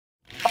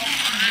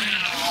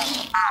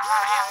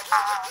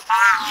Hi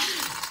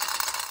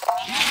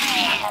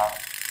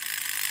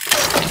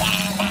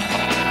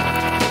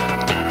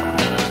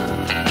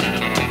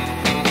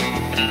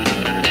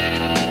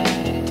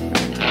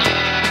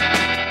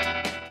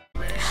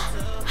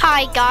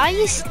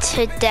guys,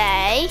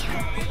 today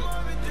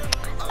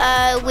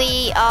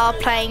we are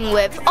playing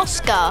with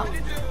Oscar.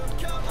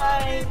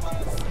 Hi.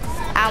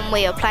 And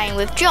we are playing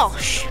with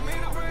Josh.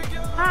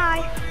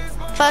 Hi.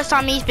 First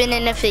time he's been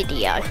in a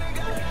video.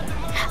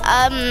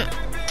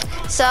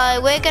 So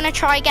we're gonna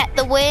try get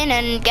the win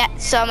and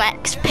get some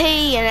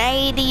XP and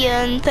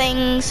alien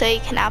things so you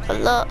can have a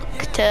look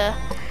to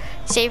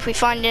see if we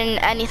find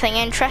anything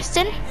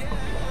interesting.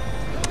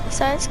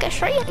 So let's get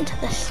straight into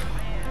this.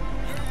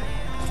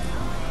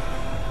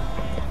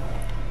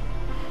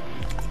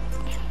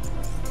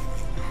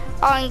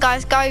 Oh, and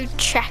guys, go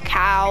check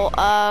out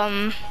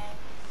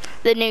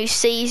the new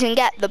season.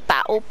 Get the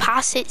battle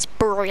pass. It's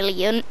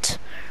brilliant.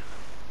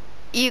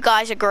 You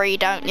guys agree,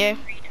 don't you?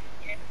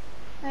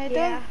 I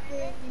don't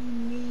really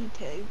need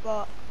to,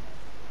 but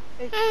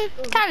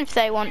Can if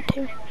they want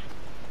to.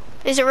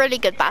 It's a really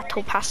good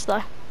battle pass,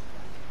 though.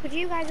 Could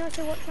you guys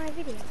also watch my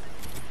video?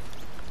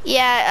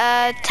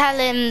 Yeah. Tell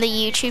him the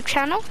YouTube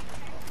channel.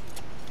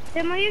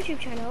 So my YouTube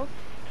channel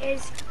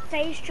is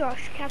Sage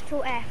Josh,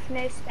 capital F,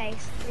 no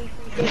space,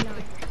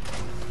 3339.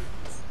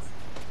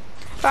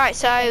 Right,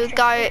 so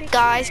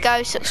guys,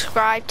 go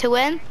subscribe to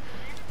him.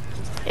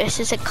 This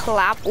is a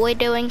collab we're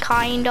doing,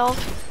 kind of.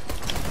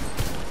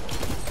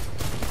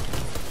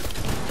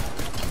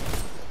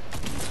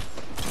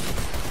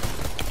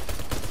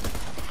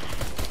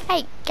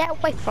 Hey, get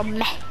away from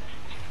me.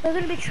 We're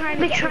going to be trying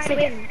to get this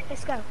win.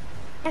 Let's go.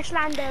 Let's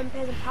land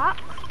Pleasant Park.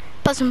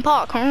 Pleasant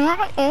Park,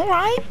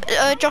 alright.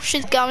 Josh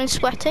is going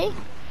sweaty.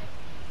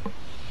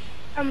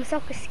 I'm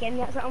soccer skin,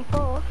 that's what I'm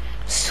for.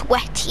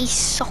 Sweaty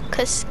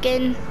soccer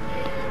skin.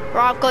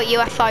 Right, I've got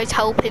UFOs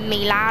helping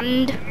me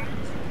land.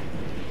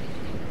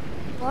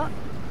 What?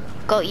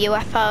 Got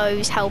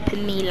UFOs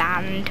helping me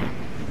land.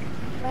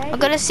 Where I'm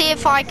gonna see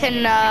if I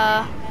can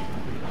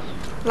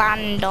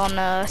land on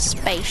a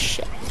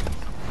spaceship.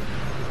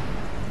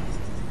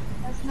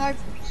 there's no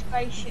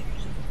spaceships in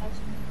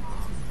Pleasant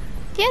Park.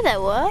 Yeah,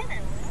 there were.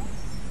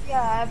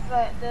 Yeah,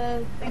 but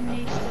the thing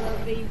needs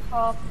to be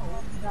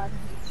purple.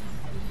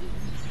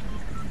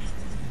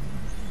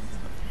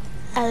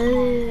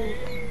 Oh.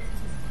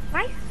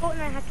 I thought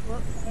I had to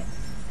work for it.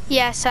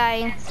 Yeah,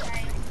 same.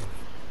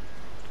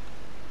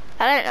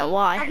 I don't know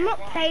why. I've not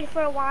played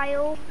for a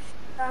while,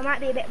 so I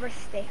might be a bit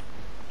rusty.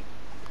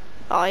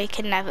 Oh, you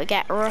can never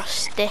get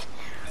rusty.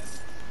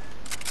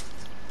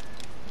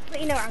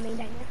 But you know what I mean,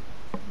 don't you?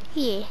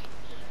 Yeah.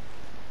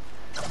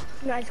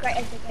 Not as great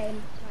as the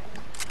game right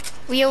now.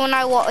 We all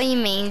know what he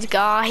means,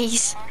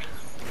 guys.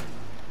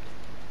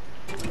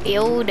 We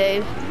all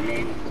do.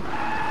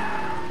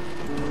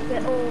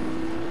 We're all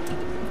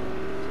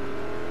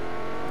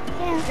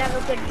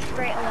never good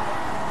straight away.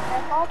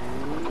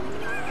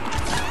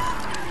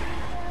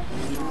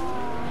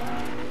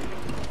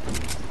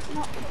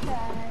 Not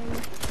today.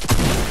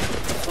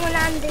 We're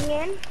landing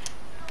in.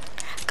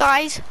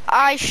 Guys,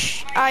 I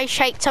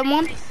shaked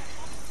someone.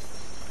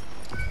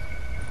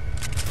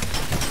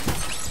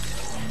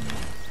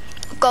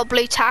 Got a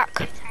blue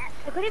tack.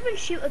 I could even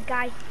shoot a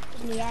guy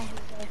in the air.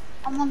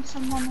 I want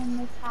someone in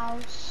this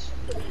house.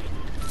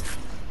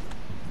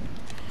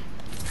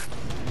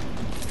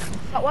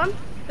 Got one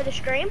for the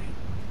stream.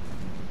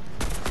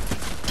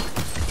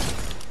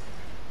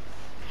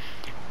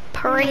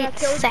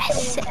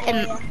 Princess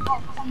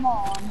Oh, come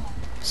on.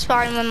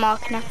 Spider-Man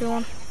marking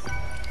everyone.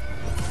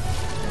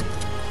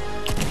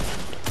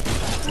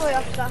 Boy,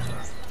 Oscar.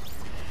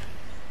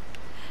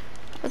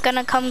 We're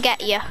gonna come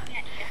get you.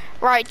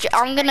 Right,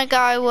 I'm gonna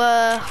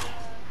go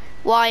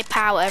wipe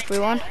out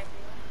everyone.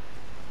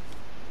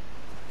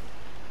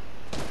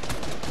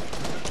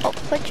 Oh,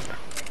 what'd you...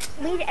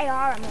 Need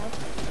AR ammo.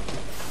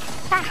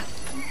 Ah.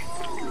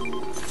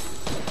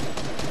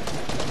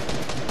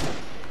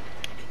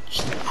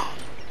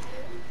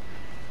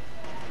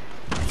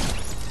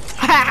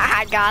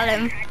 I got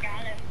him.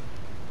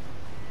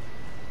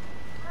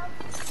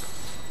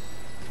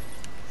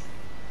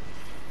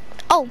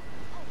 Oh.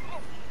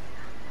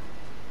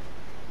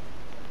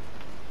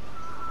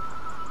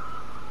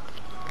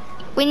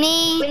 We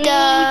need,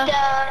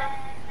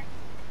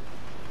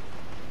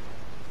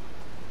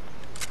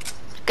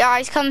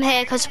 guys, come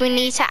here because we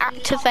need to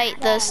activate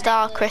the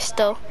star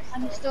crystal.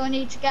 I still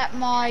need to get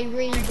my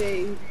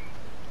reboot.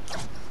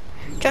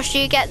 Josh,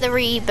 you get the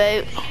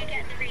reboot.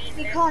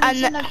 You can't,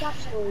 it's in a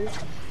battle.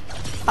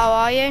 Oh,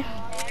 are you?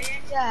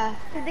 Yeah.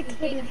 The kid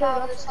Been is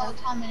about this whole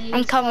time and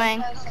I'm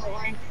coming.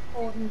 I'm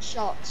recording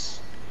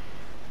shots.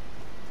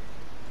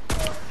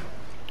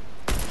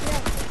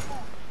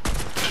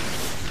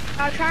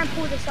 I'll try and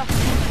pull this off.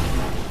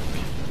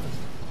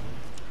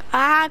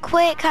 Ah,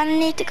 quick, I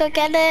need to go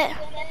get it.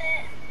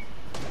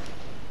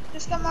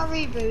 Just get my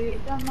reboot,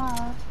 it don't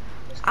matter.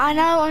 I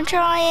know, I'm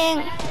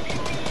trying.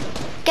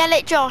 Get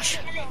it, Josh.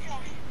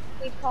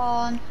 Click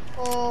on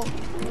 4,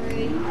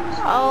 3.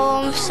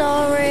 Oh, I'm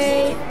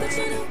sorry.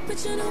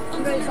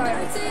 I'm really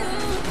sorry.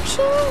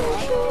 So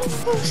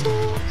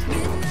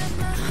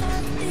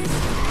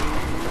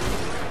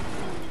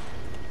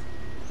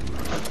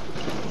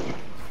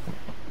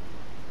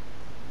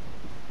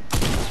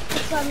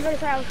I'm really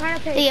sorry. I was trying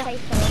to play Yeah.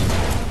 safe for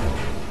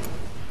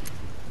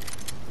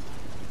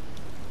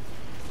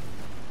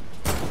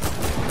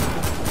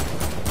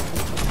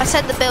I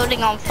set the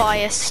building on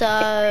fire,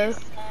 so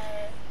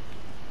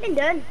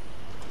Lyndon.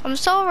 I'm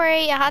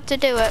sorry, I had to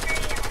do it.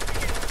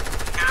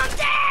 I'm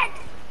dead.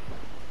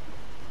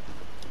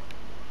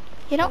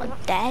 You're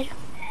not dead.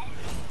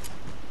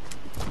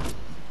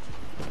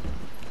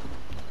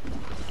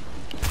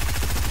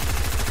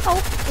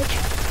 Oh, bitch.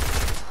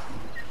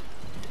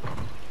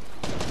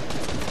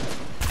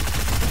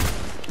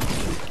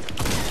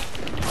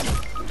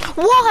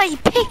 Why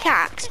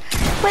pickaxe?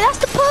 Wait, that's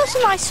the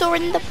person I saw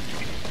in the.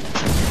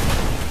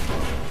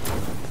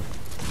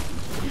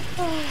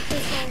 Oh, so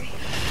sorry.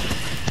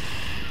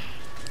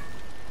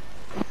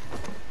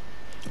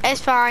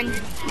 It's fine.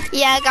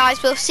 Yeah,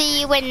 guys, we'll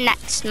see you in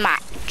next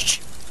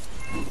match.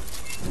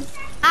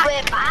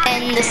 We're back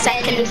In the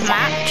second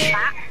match.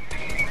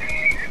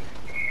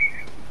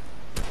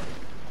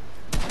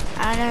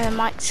 I know the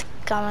mic's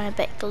going a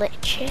bit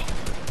glitchy.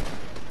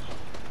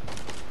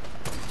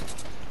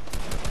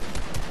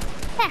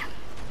 Yeah.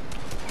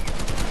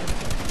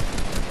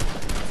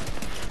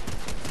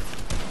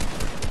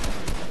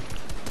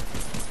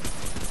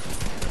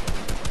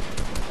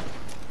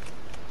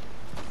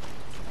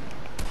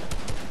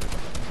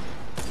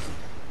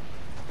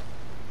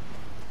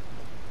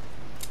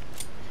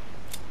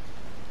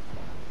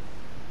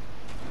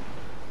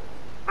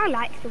 I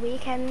like the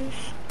weekends.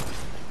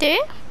 Do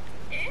you?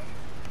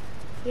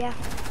 Yeah.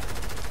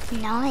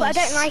 Nice. But I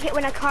don't like it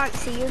when I can't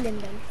see you,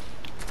 Lyndon.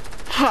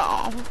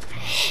 Oh,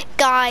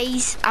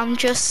 guys, I'm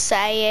just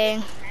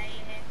saying,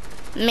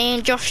 me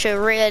and Josh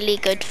are really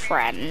good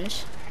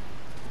friends.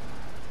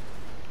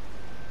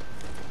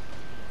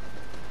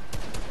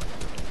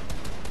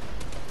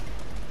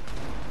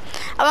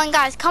 Oh, and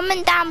guys,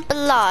 comment down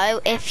below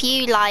if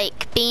you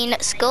like being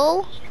at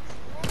school,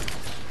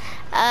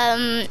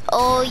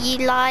 or you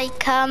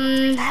like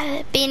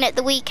being at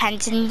the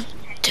weekends, and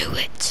do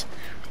it,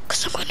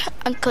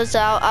 because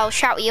I'll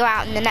shout you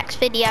out in the next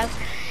video.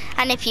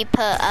 And if you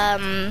put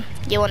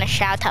you want a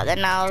shout out,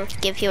 then I'll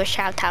give you a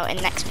shout out in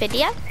the next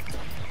video.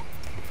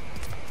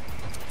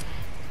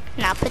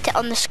 Now put it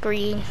on the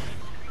screen.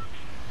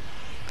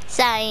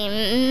 So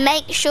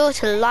make sure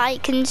to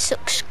like and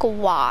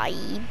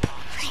subscribe.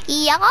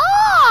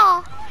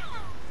 Yeah.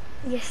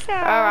 Yes, sir.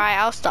 Alright,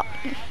 I'll stop.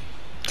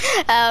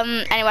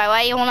 Anyway,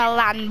 where you wanna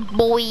land,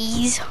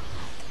 boys?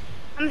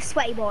 I'm a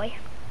sweaty boy.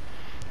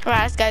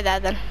 Right, let's go there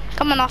then.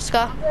 Come on,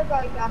 Oscar. We're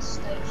by gas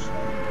station.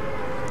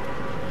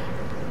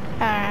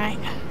 Alright.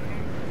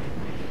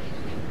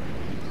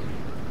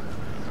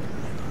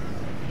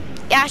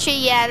 Yeah, actually,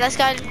 yeah, let's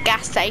go to the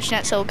gas station,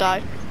 let's all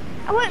go.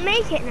 I won't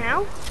make it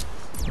now.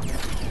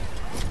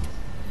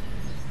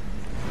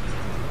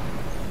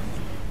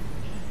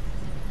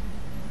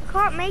 I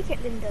can't make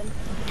it, Lyndon.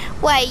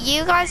 Wait,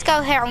 you guys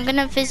go here, I'm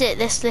gonna visit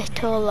this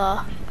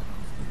little,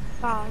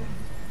 Barn.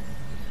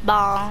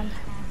 barn.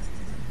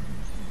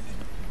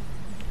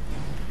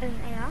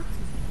 Yeah.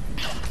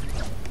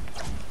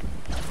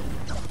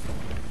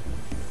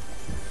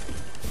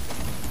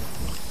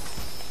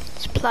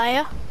 This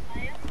player.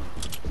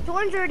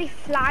 Someone's already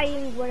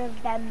flying one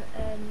of them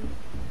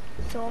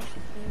sauce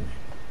things.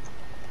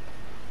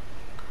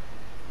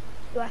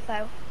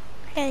 UFO.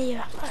 Yeah,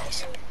 yeah,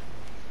 guys.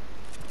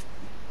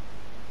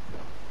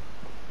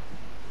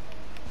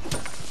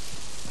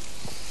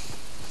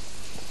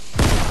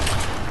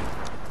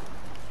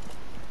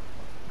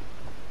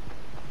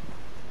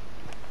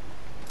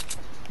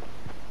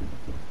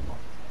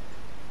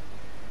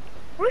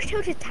 I wish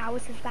Tilted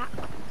Towers was back.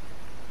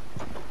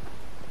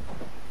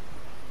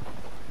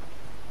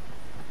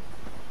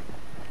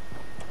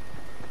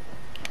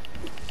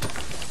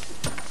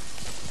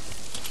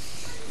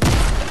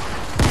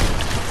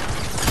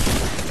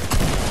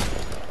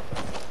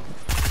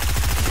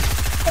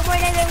 Don't worry,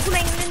 they're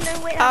coming. No,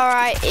 wait.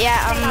 Alright,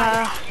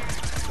 yeah,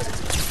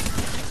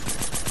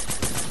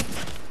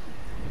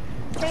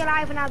 Stay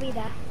alive and I'll be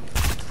there.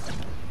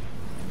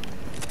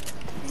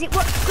 Is it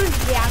what guns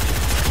do we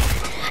have?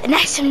 an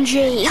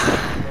SMG.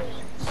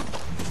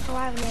 Oh,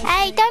 I have an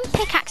Hey, AK. don't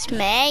pickaxe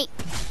me.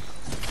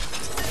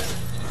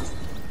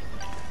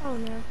 Oh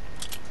no.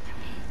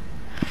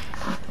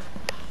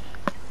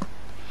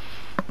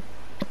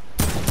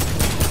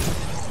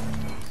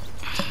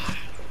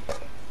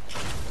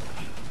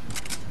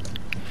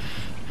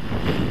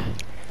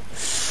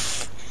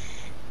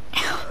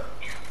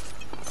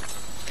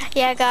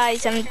 Yeah,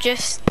 guys, I'm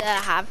just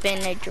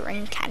having a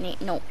drink and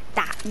it's not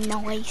that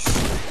nice.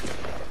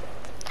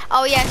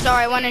 Oh yeah,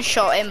 sorry, I went and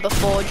shot him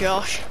before,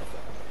 Josh.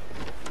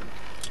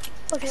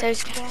 Okay.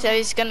 So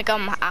he's gonna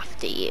come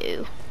after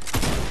you.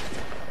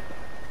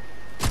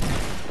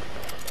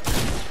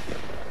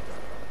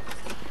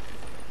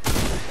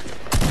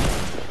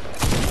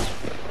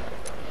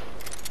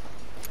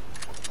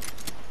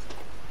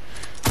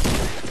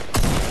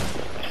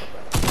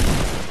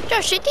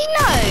 Josh, did you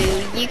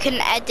know you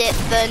can edit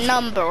the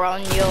number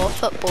on your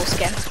football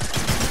skin?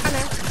 I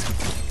know.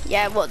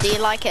 Yeah, what, do you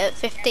like it at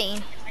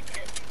 15?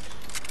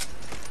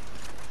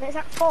 No, it's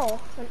at 4.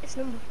 It's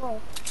number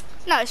 4.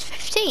 No, it's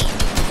 15.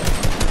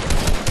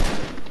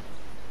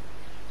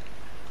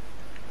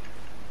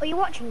 Are you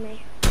watching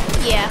me?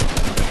 Yeah.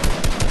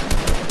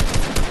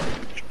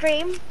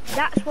 Stream,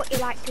 that's what you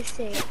like to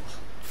see.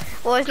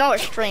 Well, it's not a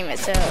stream,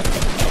 it's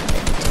a...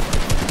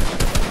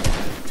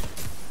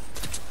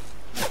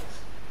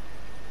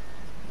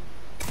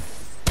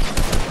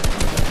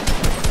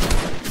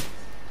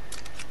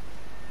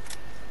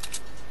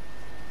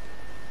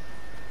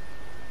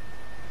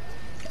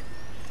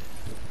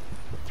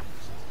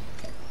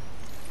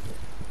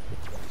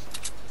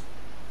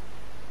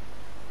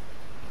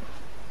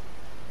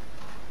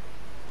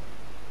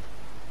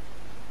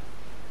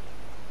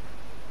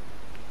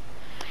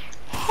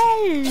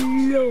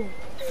 Hello.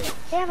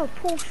 They have a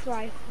pulse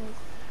rifle.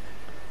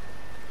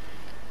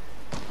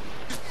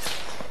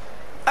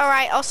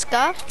 Alright,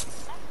 Oscar.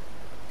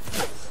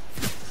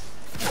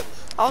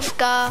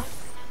 Oscar.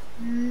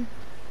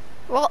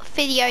 What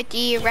video do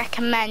you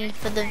recommend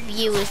for the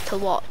viewers to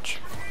watch?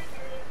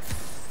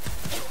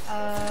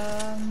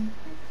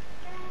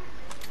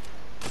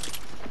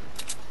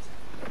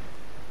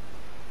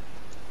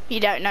 You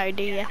don't know,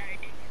 do you?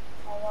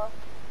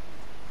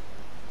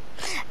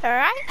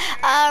 Alright.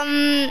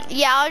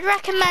 Yeah, I'd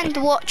recommend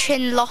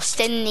watching Lost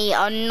in the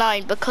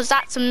Unknown because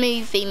that's a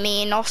movie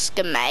me and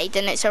Oscar made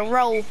and it's a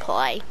role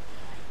play.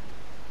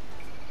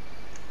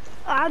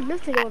 I'd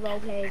love to do a role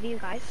play with you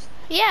guys.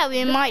 Yeah,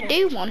 we might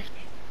do one.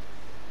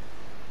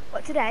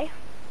 What, today?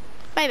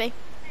 Maybe.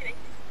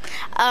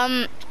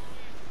 Yeah,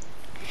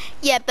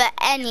 but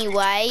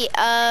anyway,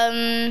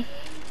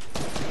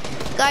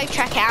 go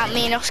check it out.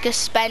 Me and Oscar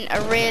spent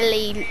a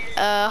really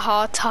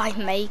hard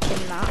time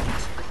making that.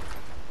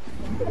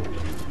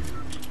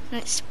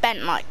 And it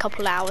spent like a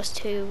couple hours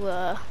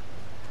to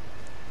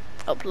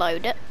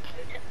upload it.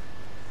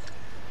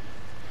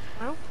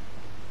 Well,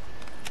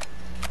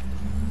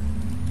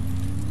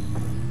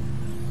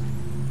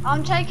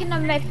 I'm taking a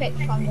mythic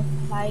from the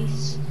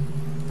place.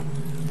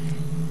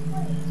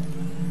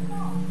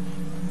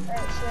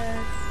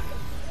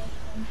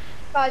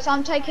 Guys,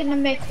 I'm taking the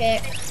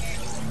mythic.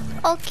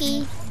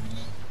 Okay.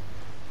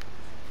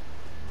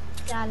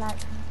 Yeah, I like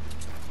them.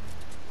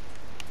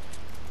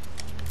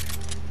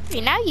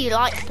 You know you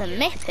like the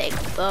mythic,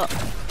 but...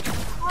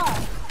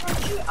 Oh,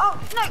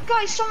 no,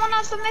 guys, someone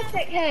has the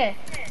mythic here.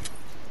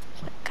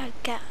 Go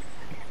get...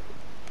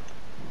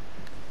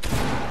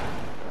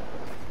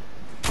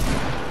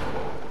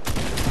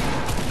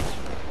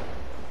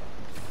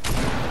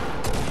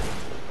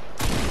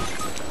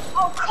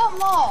 Oh, come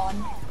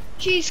on.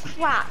 She's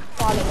crap,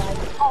 by the way.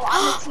 Oh,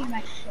 I'm a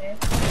teammate here.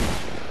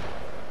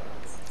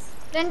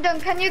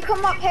 Lyndon, can you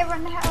come up here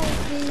and help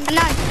me?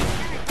 No.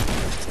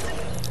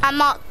 I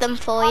marked them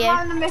for you.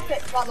 I'm on the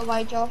mythic, by the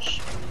way,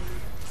 Josh.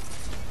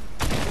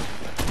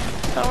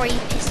 Sorry,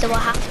 Pistol, I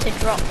have to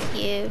drop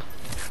you.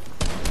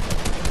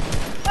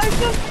 Oh,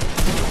 Josh.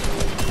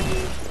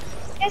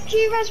 Yes, can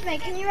you res me?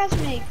 Can you res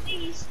me,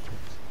 please?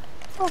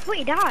 oh, I thought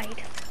you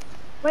died.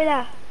 Right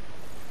there.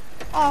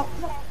 Oh,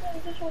 no,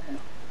 just open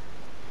it.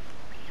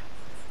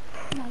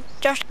 Nice.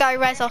 Josh, go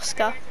res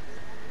Oscar.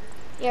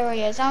 Yeah,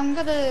 he is. I'm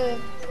gonna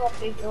drop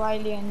the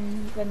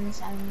alien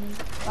guns and...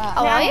 Oh,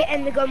 No, are you?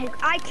 and the gun,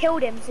 I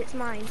killed him, so it's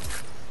mine.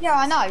 Yeah,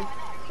 I know.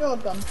 Your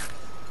gun.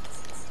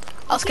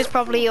 Oscar's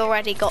probably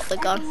already got the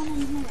gun.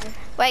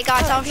 Wait,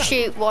 guys, I'll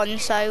shoot one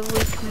so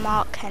we can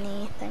mark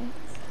anything.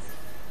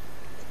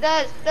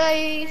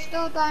 They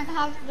still don't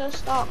have the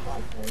Stark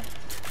rifle.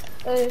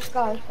 Those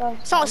guys.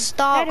 It's not a I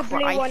Stark had a blue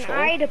rifle. one,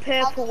 I had a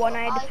purple one,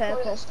 I had a I call it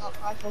purple. a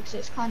Stark rifle because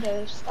it's kind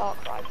of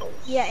Stark rifles.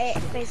 Yeah, it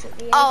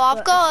basically is. Oh, I've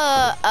but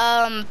got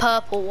a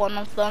purple one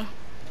of them.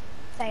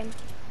 Same.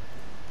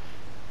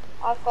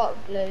 I've got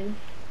blue.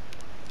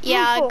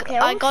 Yeah, Four I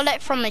kills. got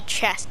it from the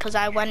chest because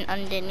I went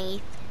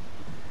underneath.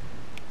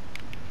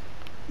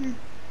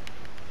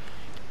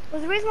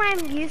 Well, the reason why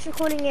I'm used to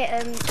calling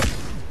it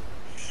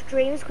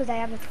streams because I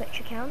have a Twitch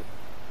account.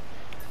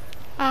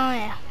 Oh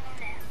yeah.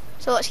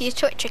 So what's your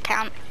Twitch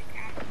account?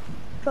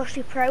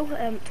 Frosty Pro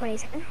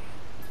 27.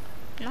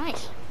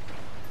 Nice.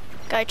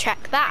 Go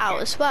check that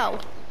out as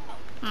well,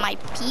 my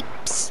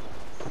peeps.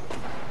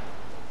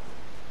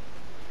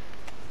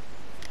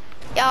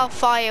 Yeah, I'll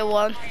fire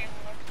one.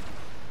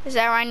 Is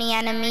there any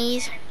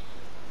enemies?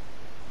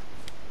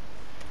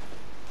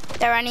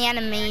 There any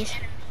enemies?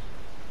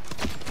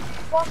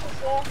 What is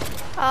there?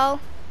 Oh,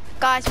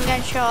 guys, I'm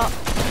getting shot.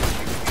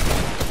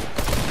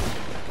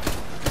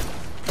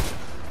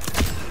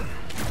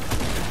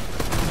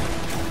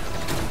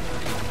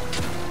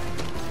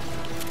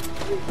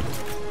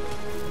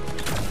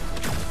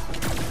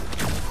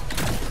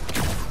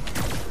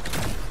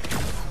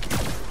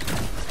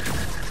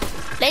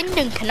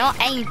 Lyndon cannot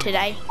aim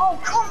today. Oh,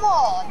 come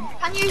on!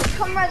 Can you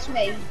come res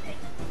me?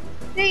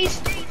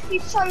 Please,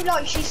 she's so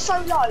low, she's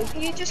so low.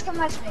 Can you just come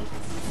res me?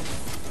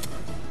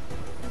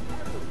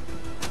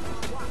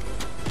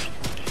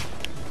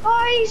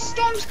 Please,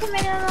 storm's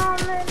coming and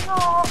I'm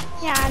not.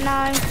 Yeah, I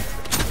know.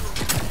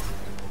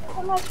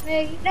 Come off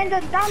me.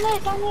 Linda, down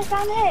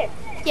here.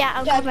 Yeah,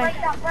 I'm Yeah, coming.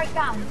 break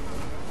down.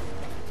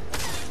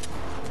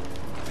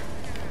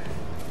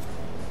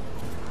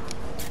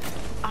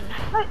 Oh, no.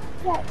 Oh,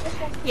 yeah, this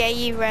one. Yeah,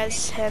 you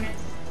res him.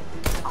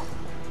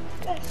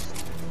 Yes.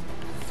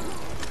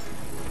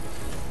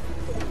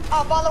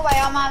 Oh, by the way,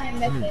 I'm having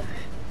mythic.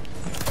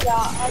 Yeah,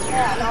 I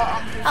get a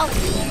lot of Oh,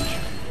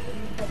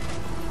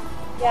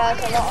 Yeah,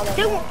 there's a lot of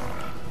them. Don't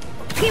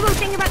people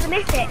think about the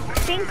mythic.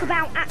 Think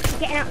about actually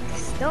getting out of the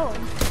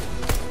storm.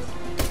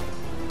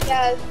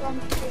 Yeah, there's one.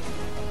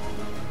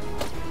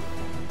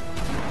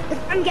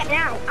 I'm getting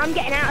out. I'm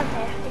getting out of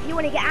here. If you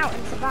want to get out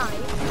and survive,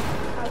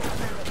 I'll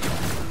come out.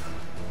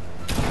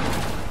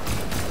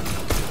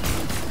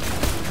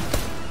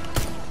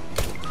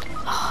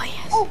 oh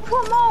yes. Oh,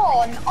 come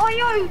on!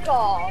 IO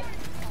guard!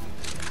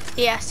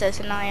 Yes, there's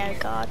an IO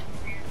guard.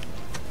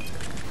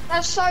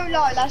 That's so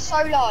low,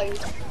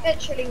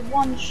 Literally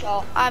one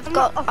shot. I've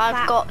got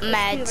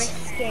meds.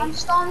 I'm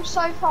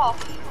so far.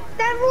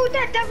 They're all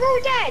dead!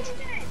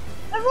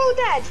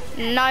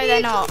 No,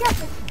 they're not.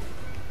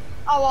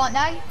 Oh, aren't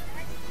they?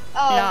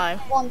 Oh, No.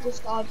 one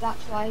just died that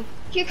way.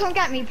 Can you come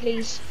get me,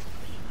 please?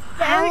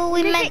 How are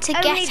we meant to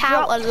Only get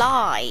out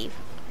alive?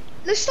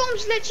 The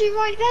storm's literally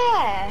right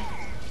there.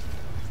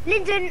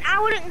 Lyndon, I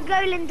wouldn't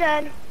go,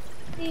 Lyndon.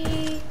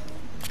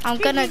 I'm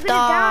gonna Lyndon's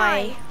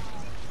die.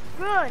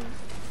 Run.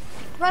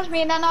 Res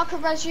me and then I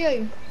can res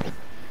you.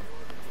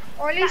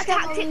 Or at least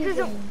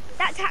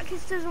That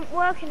tactic doesn't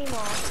work anymore.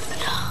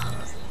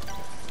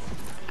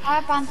 I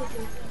have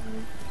bandages.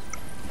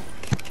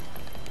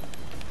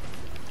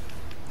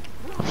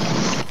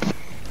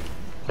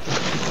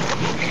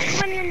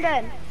 Run,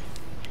 Lyndon.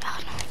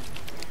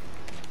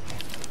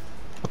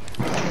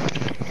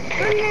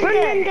 Run,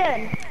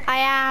 Lyndon. I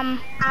am.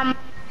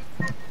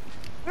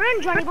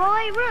 Run, Johnny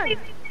boy, run.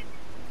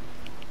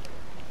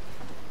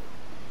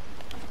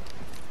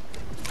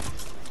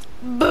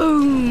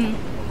 Boom.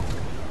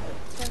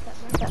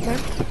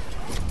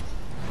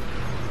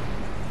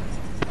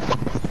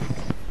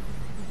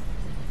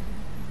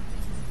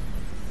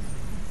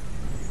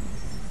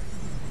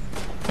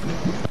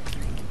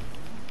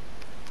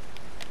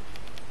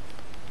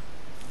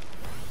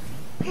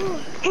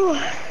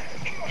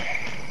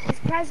 This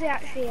Prezi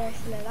actually is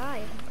still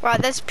alive. Right,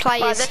 there's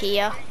players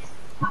here.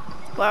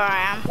 Where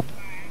I am.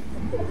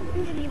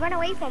 Lyndon, you ran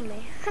away from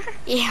me.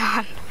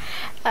 Yeah.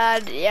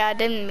 Yeah, I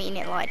didn't mean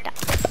it like that.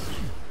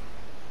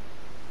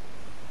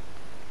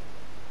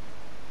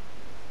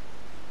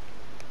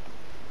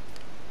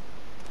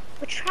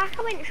 The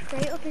tracker went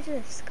straight up into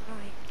the sky.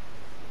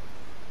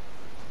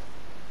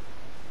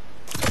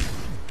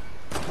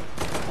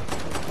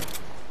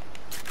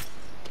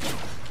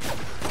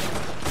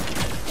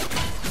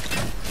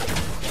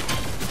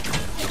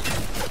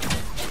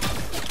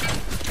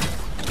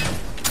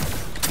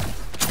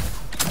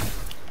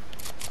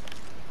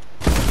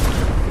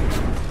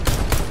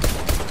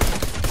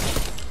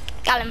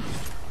 Got him.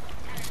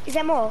 Is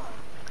there more?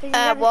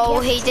 Well,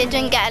 he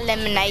didn't get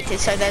eliminated,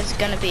 so there's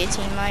gonna be a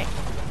teammate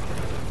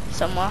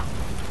somewhere.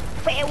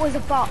 But it was a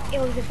bot. It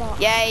was a bot.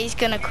 Yeah, he's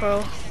gonna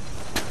crawl.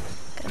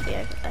 Gonna be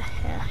over there.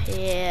 Yeah,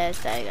 he is.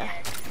 There you go.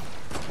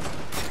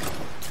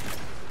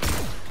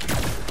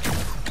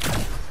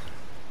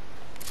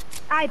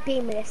 I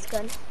beam with this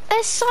gun.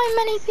 There's so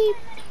many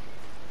people.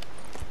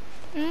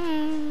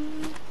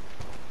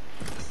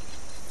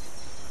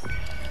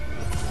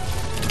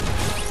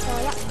 So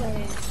that's where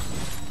it is.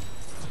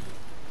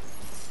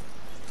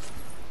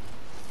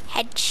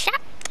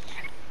 Headshot.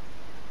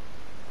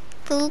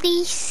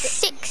 Police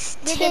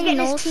 16. Did they get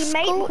no his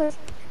teammate? scope. Because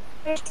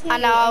his I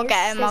know, I'll teammate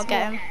get is him, I'll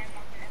get Sismo. him.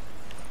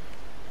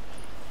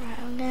 Right,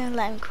 I'm gonna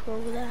let him crawl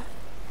there.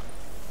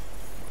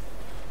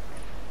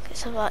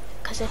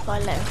 Because if I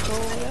let him crawl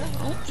there.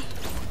 Oh.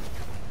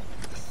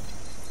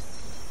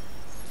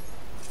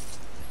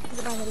 Is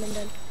it better,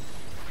 Lyndon?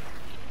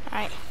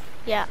 Right.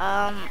 Yeah,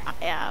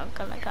 I'm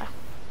gonna go.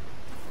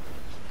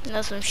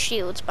 There's some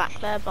shields back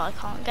there, but I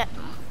can't get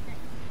them.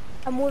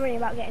 I'm worrying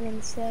about getting in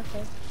the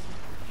circle.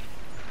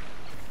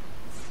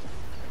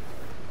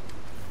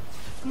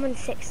 I'm on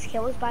 6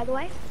 kills, by the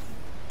way.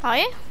 Are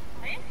you?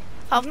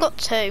 I've got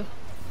 2.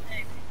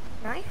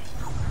 Nice.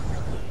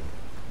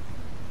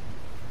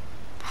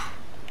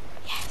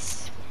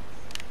 Yes.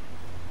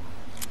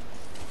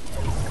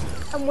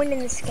 I'm winning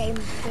this game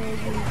for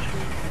YouTube.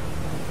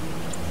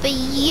 For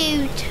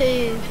you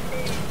two.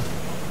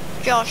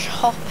 Josh,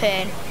 hop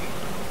in.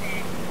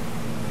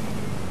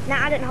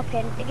 Now I don't hop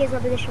in. It gives my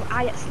position.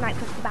 I get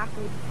sniped off the back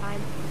all the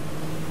time.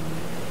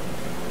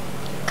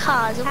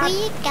 Cause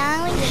we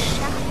going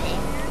shopping.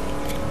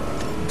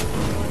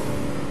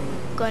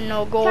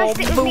 Gonna go Try to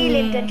stick with me, boom.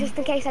 Lyndon, just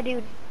in case I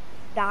do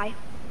die.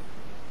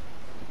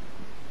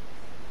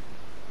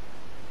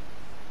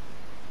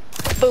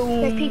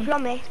 Boom. There's people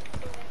on me.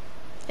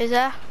 Is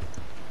there?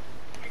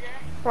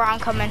 Right, I'm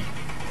coming.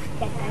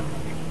 Dead now.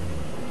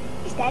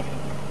 He's dead.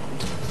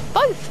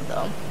 Both of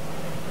them?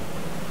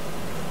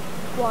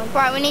 one.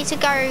 Right, we need to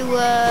go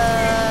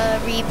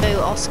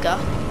reboot Oscar.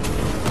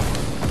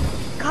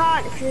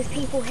 Can't, because there's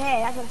people here.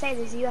 That's what I'm saying,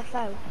 there's a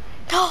UFO.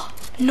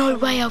 No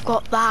way I've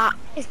got that.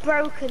 It's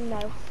broken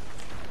though.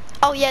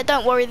 Oh yeah,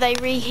 don't worry, they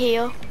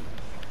re-heal.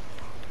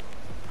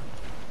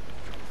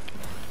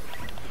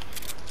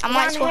 I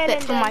might Down swap here,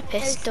 it for my Lyndon,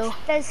 pistol.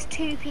 There's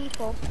 2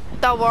 people.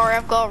 Don't worry,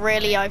 I've got a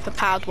really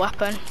overpowered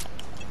weapon.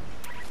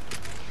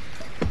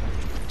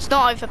 It's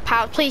not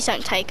overpowered, please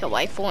don't take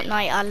away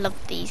Fortnite, I love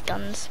these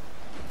guns.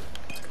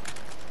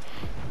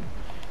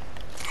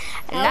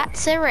 And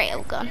that's a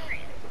railgun.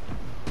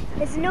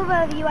 There's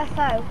another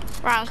UFO.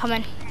 Right, I'm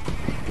coming.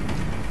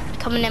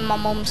 Coming in my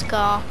mum's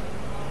car.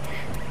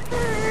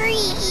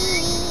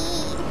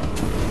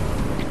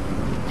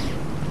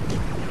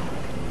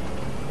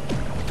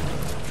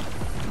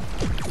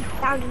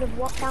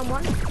 Down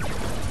one.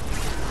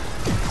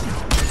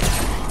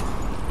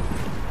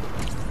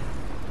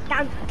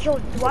 Down,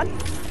 killed 1.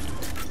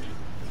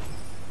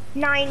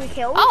 9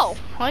 kills. Oh,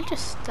 I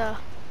just, I'm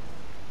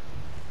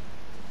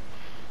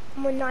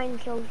with 9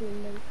 kills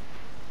in them.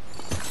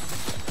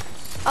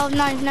 Oh,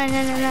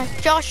 no.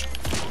 Josh,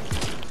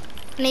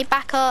 I need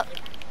backup.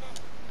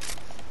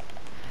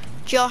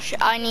 Josh,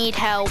 I need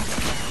help.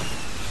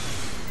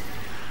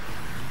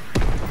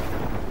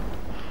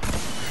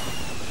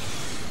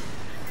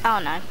 Oh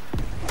no.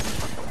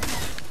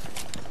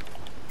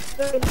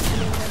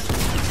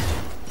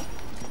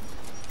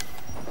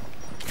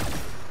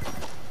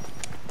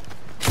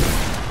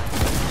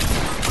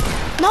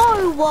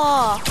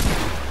 No!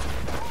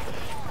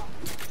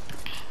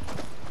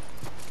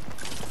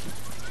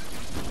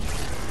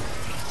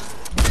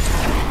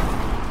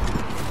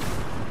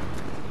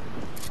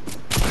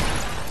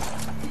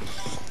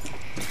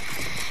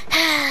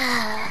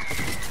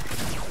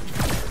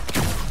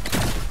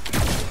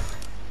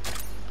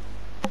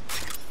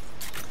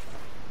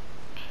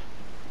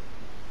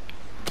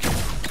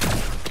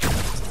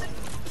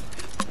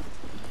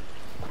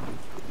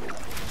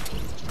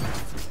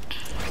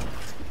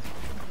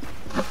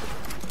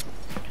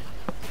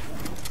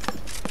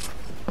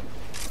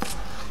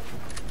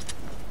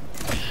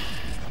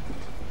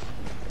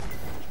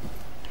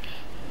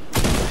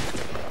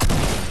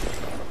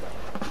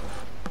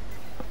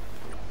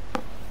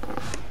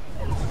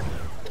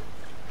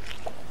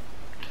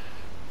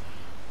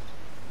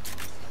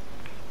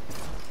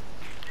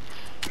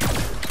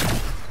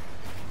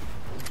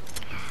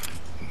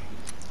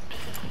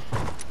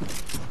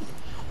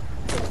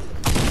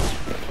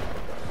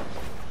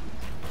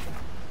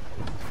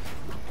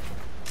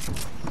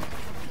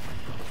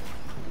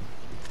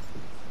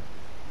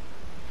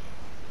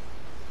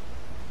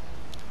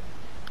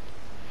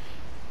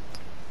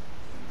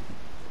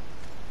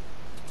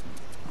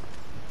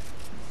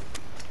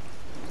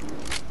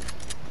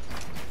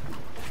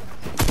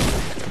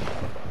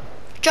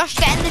 Josh,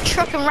 get in the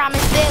truck and ram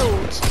his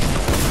build.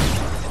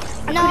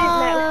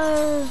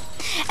 No.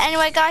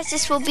 Anyway, guys,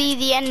 this will be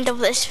the end of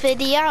this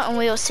video, and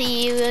we will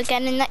see you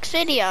again in the next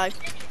video.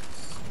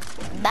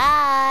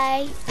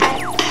 Bye.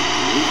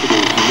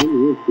 Tonight,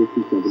 north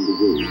 57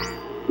 degrees.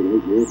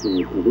 Tonight, north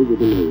covered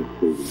with a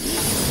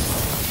low